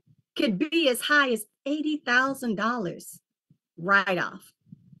 90%, could be as high as $80,000 write-off.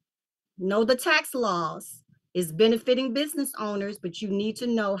 Know the tax laws. Is benefiting business owners, but you need to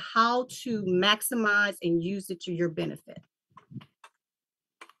know how to maximize and use it to your benefit.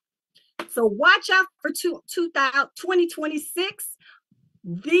 So watch out for 2026.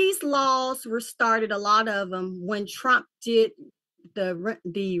 These laws were started, a lot of them, when Trump did the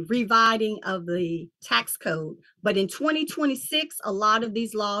rewriting of the tax code. But in 2026, a lot of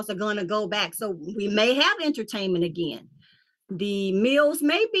these laws are going to go back. So we may have entertainment again. The meals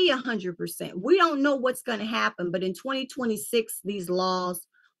may be 100%. We don't know what's going to happen, but in 2026, these laws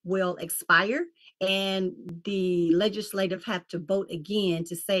will expire, and the legislative have to vote again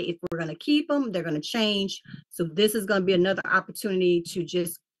to say if we're going to keep them, they're going to change. So this is going to be another opportunity to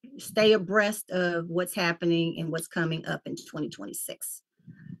just stay abreast of what's happening and what's coming up in 2026.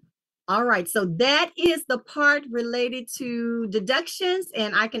 All right, so that is the part related to deductions,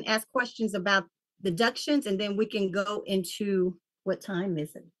 and I can ask questions about deductions, and then we can go into, what time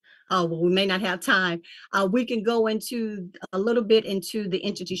is it? Oh, well, we may not have time. We can go into a little bit into the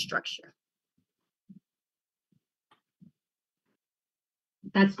entity structure.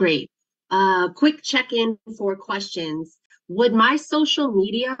 That's great. Quick check-in for questions. Would my social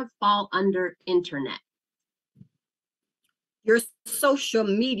media fall under internet? Your social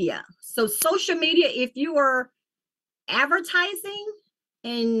media. So social media, if you are advertising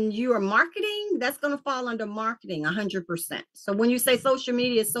and you are marketing, that's going to fall under marketing 100%. So when you say social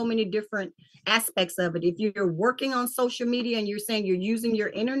media, so many different aspects of it. If you're working on social media and you're saying you're using your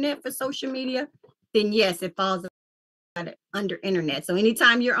internet for social media, then yes, it falls under internet. So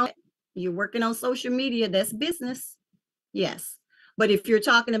anytime you're working on social media, that's business. Yes. But if you're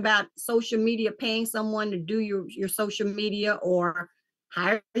talking about social media, paying someone to do your social media, or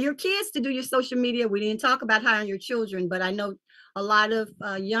hire your kids to do your social media. We didn't talk about hiring your children, but I know a lot of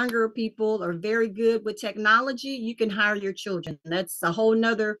younger people are very good with technology. You can hire your children. That's a whole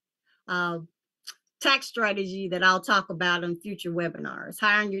nother tax strategy that I'll talk about on future webinars.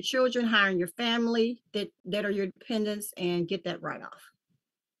 Hiring your children, hiring your family that are your dependents, and get that write-off.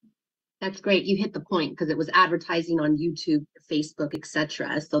 That's great. You hit the point, because it was advertising on YouTube, Facebook,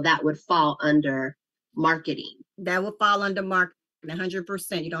 etc. So that would fall under marketing. That would fall under marketing.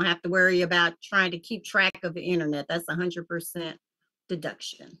 100%. You don't have to worry about trying to keep track of the internet. That's 100%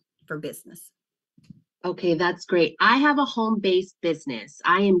 deduction for business. Okay, that's great. I have a home-based business.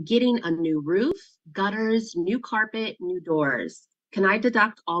 I am getting a new roof, gutters, new carpet, new doors. Can I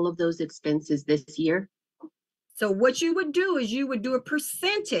deduct all of those expenses this year? So what you would do is you would do a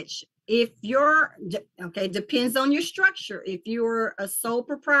percentage. If you're, okay, depends on your structure. If you're a sole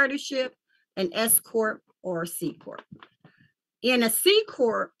proprietorship, an S Corp, or a C Corp. In a C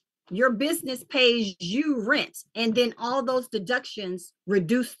Corp, your business pays you rent, and then all those deductions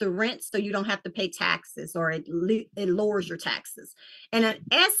reduce the rent so you don't have to pay taxes, or it lowers your taxes. And an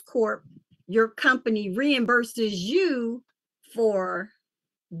S Corp, your company reimburses you for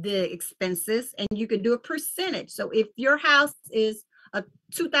the expenses, and you can do a percentage. So if your house is a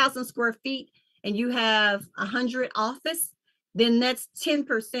 2,000 square feet and you have 100 office, then that's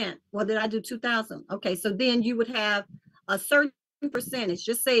 10%. Well, did I do 2,000? Okay, so then you would have a certain percentage.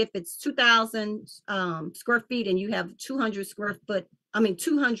 Just say if it's 2,000 square feet and you have 200 square foot,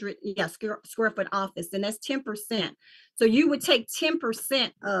 200 square foot office, then that's 10%. So you would take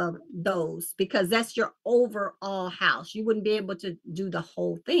 10% of those because that's your overall house. You wouldn't be able to do the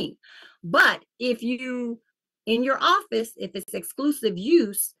whole thing. But if you, in your office, if it's exclusive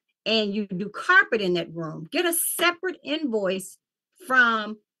use and you do carpet in that room, get a separate invoice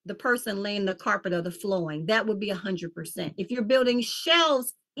from the person laying the carpet or the flooring. That would be 100%. If you're building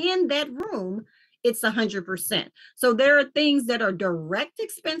shelves in that room, it's 100%. So there are things that are direct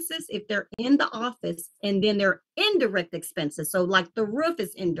expenses if they're in the office, and then they're indirect expenses. So like the roof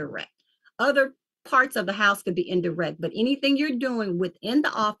is indirect. Other parts of the house could be indirect, but anything you're doing within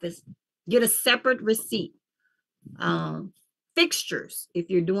the office, get a separate receipt. Fixtures, if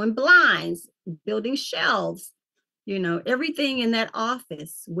you're doing blinds, building shelves, everything in that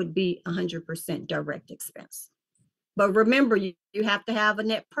office would be 100% direct expense. But remember, you have to have a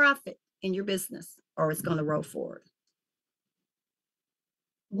net profit in your business or it's going to roll forward.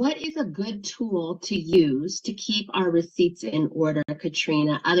 What is a good tool to use to keep our receipts in order,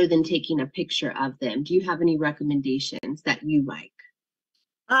 Katrina, other than taking a picture of them? Do you have any recommendations that you like?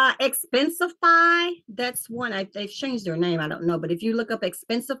 Expensify, that's one. They've changed their name, I don't know, but if you look up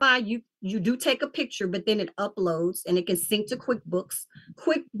Expensify, you do take a picture, but then it uploads and it can sync to QuickBooks.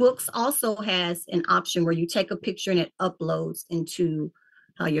 QuickBooks also has an option where you take a picture and it uploads into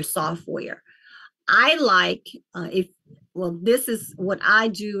your software. I like this is what I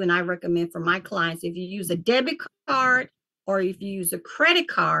do and I recommend for my clients. If you use a debit card or if you use a credit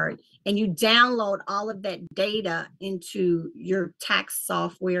card and you download all of that data into your tax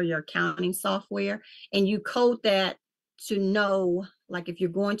software, your accounting software, and you code that to know, like if you're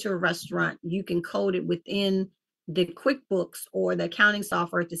going to a restaurant, you can code it within the QuickBooks or the accounting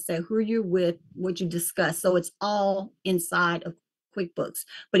software to say who you're with, what you discussed. So it's all inside of QuickBooks.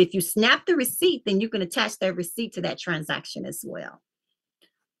 But if you snap the receipt, then you can attach that receipt to that transaction as well.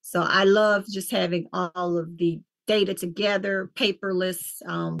 So I love just having all of the data together, paperless.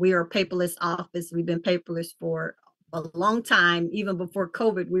 We are a paperless office. We've been paperless for a long time. Even before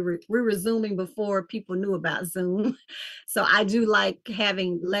COVID, we were Zooming before people knew about Zoom. So I do like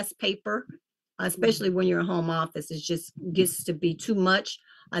having less paper, especially when you're in home office. It just gets to be too much.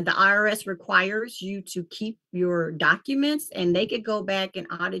 The IRS requires you to keep your documents, and they could go back and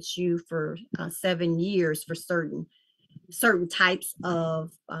audit you for 7 years for certain types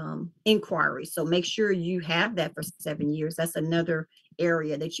of inquiries. So make sure you have that for 7 years. That's another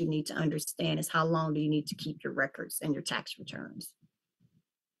area that you need to understand, is how long do you need to keep your records and your tax returns.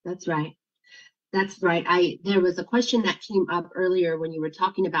 That's right. That's right. There was a question that came up earlier when you were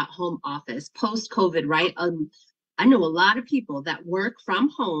talking about home office post-COVID, right? I know a lot of people that work from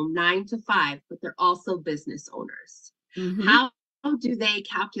home 9 to 5, but they're also business owners. Mm-hmm. How do they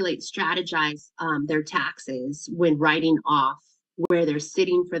strategize their taxes when writing off where they're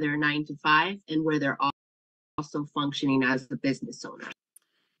sitting for their 9 to 5 and where they're also functioning as a business owner?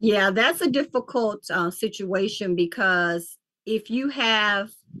 Yeah, that's a difficult situation, because if you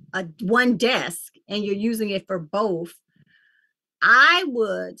have one desk and you're using it for both, I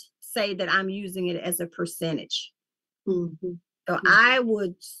would say that I'm using it as a percentage. Mm-hmm. So mm-hmm.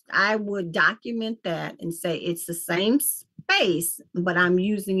 I would document that and say it's the same space, but I'm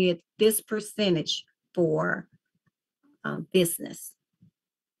using it this percentage for business.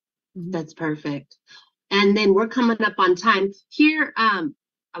 That's perfect. And then we're coming up on time here. I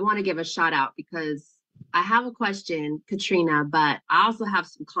want to give a shout out because I have a question, Katrina, but I also have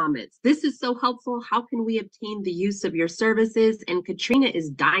some comments. This is so helpful. How can we obtain the use of your services? And Katrina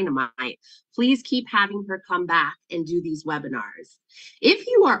is dynamite. Please keep having her come back and do these webinars. If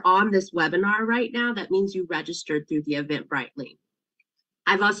you are on this webinar right now, that means you registered through the Eventbrite link.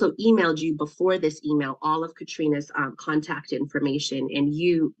 I've also emailed you before this email all of Katrina's contact information, and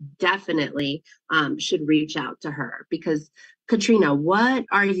you definitely should reach out to her because, Katrina, what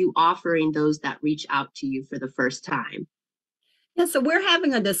are you offering those that reach out to you for the first time? Yeah, so we're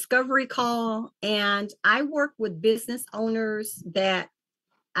having a discovery call, and I work with business owners that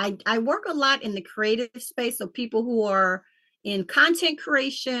I work a lot in the creative space. So people who are in content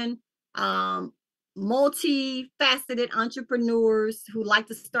creation, um, multifaceted entrepreneurs who like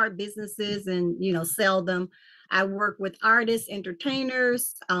to start businesses and sell them. I work with artists,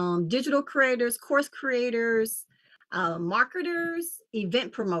 entertainers, digital creators, course creators, marketers,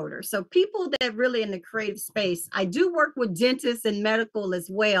 event promoters. So people that really in the creative space. I do work with dentists and medical as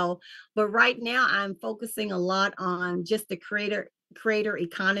well, but right now I'm focusing a lot on just the creator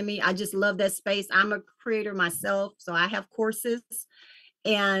economy. I just love that space. I'm a creator myself, so I have courses,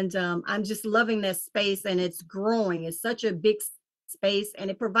 and I'm just loving that space, and it's growing. It's such a big space, and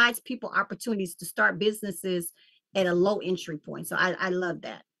it provides people opportunities to start businesses at a low entry point. So I love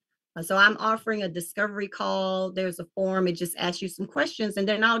that. So I'm offering a discovery call. There's a form. It just asks you some questions, and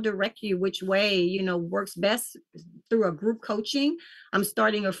then I'll direct you which way works best through a group coaching. I'm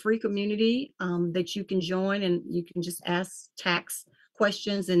starting a free community that you can join, and you can just ask tax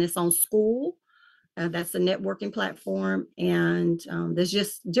questions, and it's on School. That's a networking platform, and there's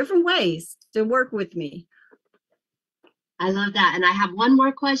just different ways to work with me. I love that. And I have one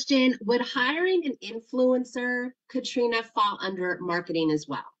more question. Would hiring an influencer, Katrina, fall under marketing as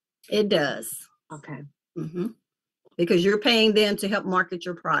well? It does. Okay. Mm-hmm. Because you're paying them to help market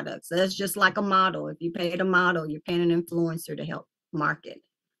your products. That's just like a model. If you paid a model, you're paying an influencer to help market.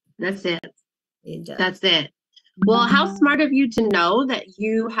 That's it. It does. That's it. Well, how smart of you to know that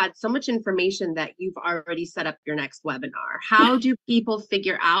you had so much information that you've already set up your next webinar. How do people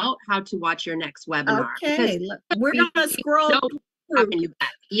figure out how to watch your next webinar? Okay, we're going to scroll through.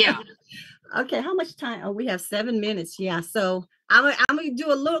 Yeah. Okay, how much time? Oh, we have 7 minutes. Yeah, so I'm going to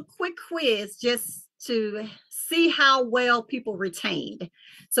do a little quick quiz just to see how well people retained.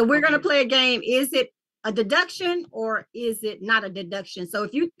 So we're going to play a game. Is it a deduction or is it not a deduction? So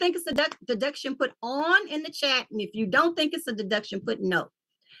if you think it's a deduction, put on in the chat. And if you don't think it's a deduction, put no.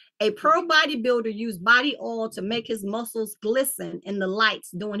 A pro bodybuilder used body oil to make his muscles glisten in the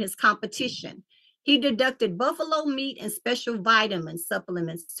lights during his competition. He deducted buffalo meat and special vitamin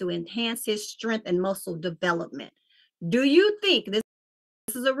supplements to enhance his strength and muscle development. Do you think this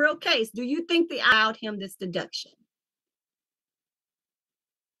is a real case? Do you think they allowed him this deduction?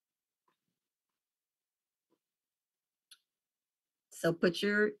 So put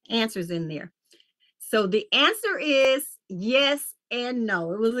your answers in there. So the answer is yes and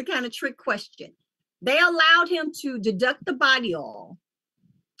no. It was a kind of trick question. They allowed him to deduct the body oil.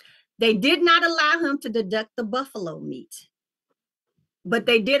 They did not allow him to deduct the buffalo meat, but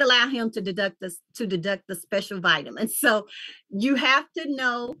they did allow him to deduct the special vitamins. So you have to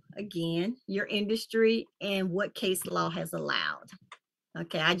know, again, your industry and what case law has allowed.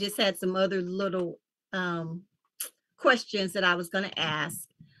 Okay, I just had some other little questions that I was going to ask.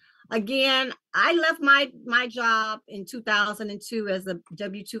 Again, I left my job in 2002 as a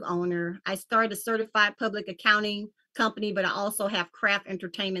W-2 owner. I started a certified public accounting company, but I also have Craft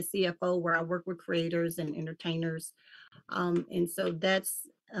Entertainment CFO, where I work with creators and entertainers. And so that's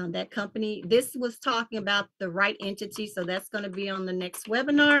that company. This was talking about the right entity, so that's going to be on the next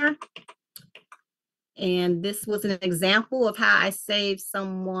webinar. And this was an example of how I saved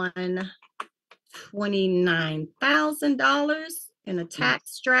someone $29,000 in a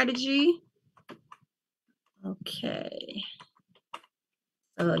tax strategy. Okay.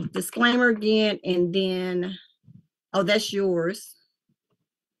 So disclaimer again, and then, oh, that's yours.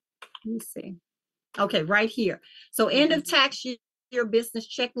 Let me see. Okay, right here. So end of tax year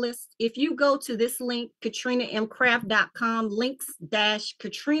business checklist. If you go to this link, KatrinaMcraft.com,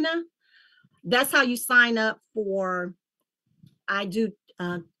 links-Katrina, that's how you sign up for, I do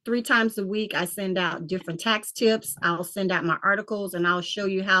 3 times a week. I send out different tax tips. I'll send out my articles, and I'll show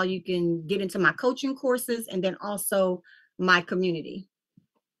you how you can get into my coaching courses, and then also my community.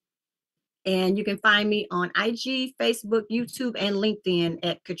 And you can find me on IG, Facebook, YouTube, and LinkedIn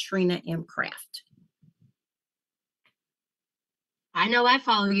at Katrina M. Craft. I know I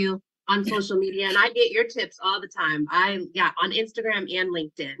follow you on social media, and I get your tips all the time. On Instagram and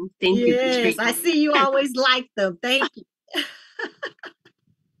LinkedIn. Thank you, Katrina. I see you always like them. Thank you.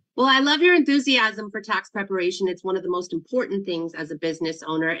 Well, I love your enthusiasm for tax preparation. It's one of the most important things as a business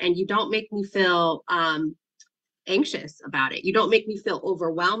owner, and you don't make me feel anxious about it. You don't make me feel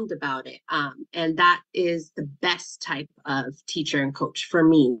overwhelmed about it. And that is the best type of teacher and coach for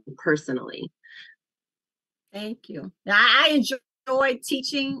me personally. Thank you. I enjoy enjoyed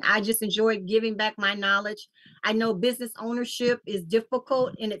teaching. I just enjoyed giving back my knowledge. I know business ownership is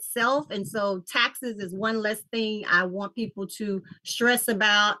difficult in itself. And so taxes is one less thing I want people to stress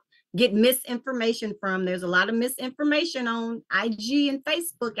about, get misinformation from. There's a lot of misinformation on IG and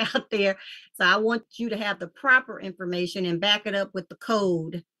Facebook out there. So I want you to have the proper information and back it up with the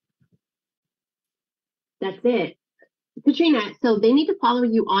code. That's it. Katrina, so they need to follow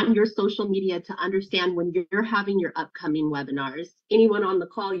you on your social media to understand when you're having your upcoming webinars. Anyone on the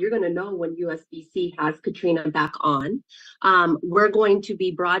call, you're going to know when USBC has Katrina back on. We're going to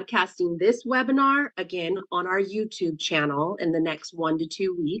be broadcasting this webinar again on our YouTube channel in the next 1 to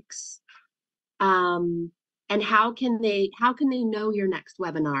 2 weeks. And how can they know your next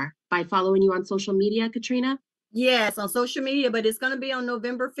webinar? By following you on social media, Katrina? Yes, on social media, but it's going to be on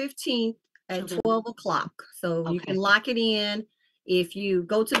November 15th at 12 o'clock. So you can lock it in. If you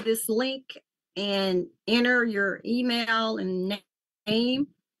go to this link and enter your email and name,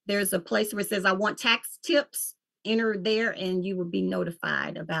 there's a place where it says, I want tax tips. Enter there and you will be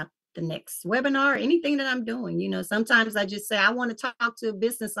notified about the next webinar, anything that I'm doing. You know, sometimes I just say, I want to talk to a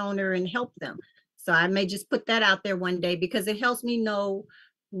business owner and help them. So I may just put that out there one day because it helps me know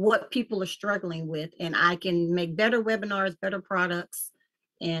what people are struggling with, and I can make better webinars, better products,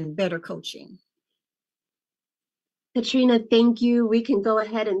 and better coaching. Katrina, thank you. We can go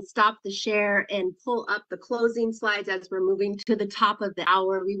ahead and stop the share and pull up the closing slides as we're moving to the top of the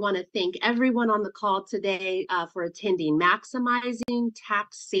hour. We want to thank everyone on the call today for attending Maximizing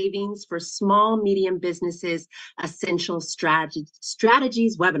Tax Savings for Small, Medium Businesses, Essential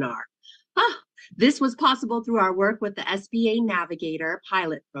Strategies webinar. This was possible through our work with the SBA Navigator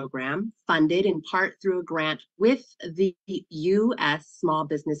pilot program, funded in part through a grant with the U.S. Small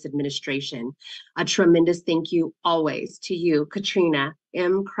Business Administration. A tremendous thank you always to you, Katrina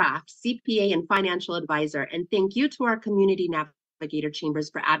M. Kraft, CPA and financial advisor, and thank you to our community Navigator Chambers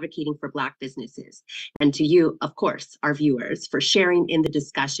for advocating for Black businesses. And to you, of course, our viewers, for sharing in the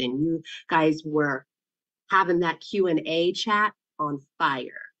discussion. You guys were having that Q&A chat on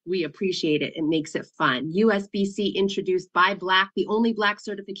fire. We appreciate it. It makes it fun. USBC introduced By Black, the only Black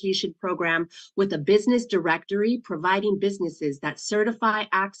certification program with a business directory providing businesses that certify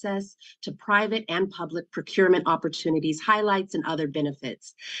access to private and public procurement opportunities, highlights, and other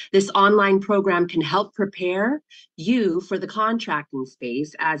benefits. This online program can help prepare you for the contracting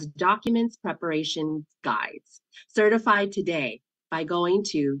space as documents preparation guides. Certify today by going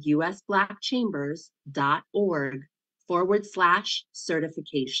to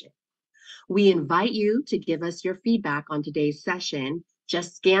usblackchambers.org/certification. We invite you to give us your feedback on today's session.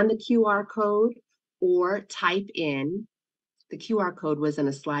 Just scan the QR code or type in, the QR code was in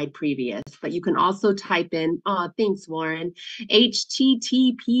a slide previous, but you can also type in, thanks, Warren,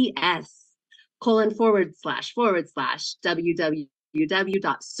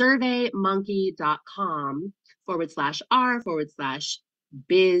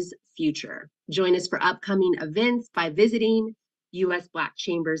 Join us for upcoming events by visiting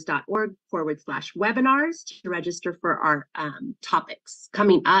usblackchambers.org/webinars to register for our topics.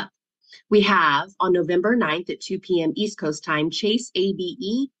 Coming up, we have on November 9th at 2 p.m. East Coast time, Chase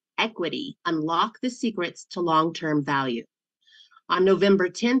ABE Equity, Unlock the Secrets to Long-Term Value. On November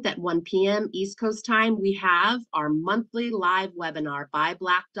 10th at 1 p.m. East Coast time, we have our monthly live webinar,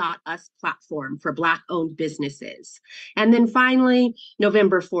 BuyBlack.us platform for Black-owned businesses. And then finally,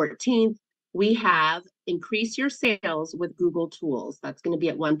 November 14th, we have Increase Your Sales with Google Tools. That's going to be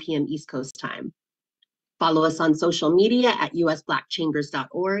at 1 p.m. East Coast time. Follow us on social media at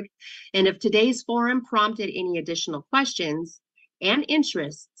usblackchambers.org. And if today's forum prompted any additional questions and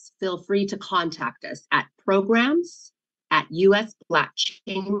interests, feel free to contact us at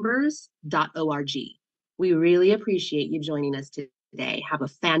programs@usblackchambers.org. We really appreciate you joining us today. Have a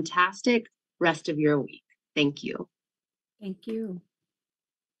fantastic rest of your week. Thank you. Thank you.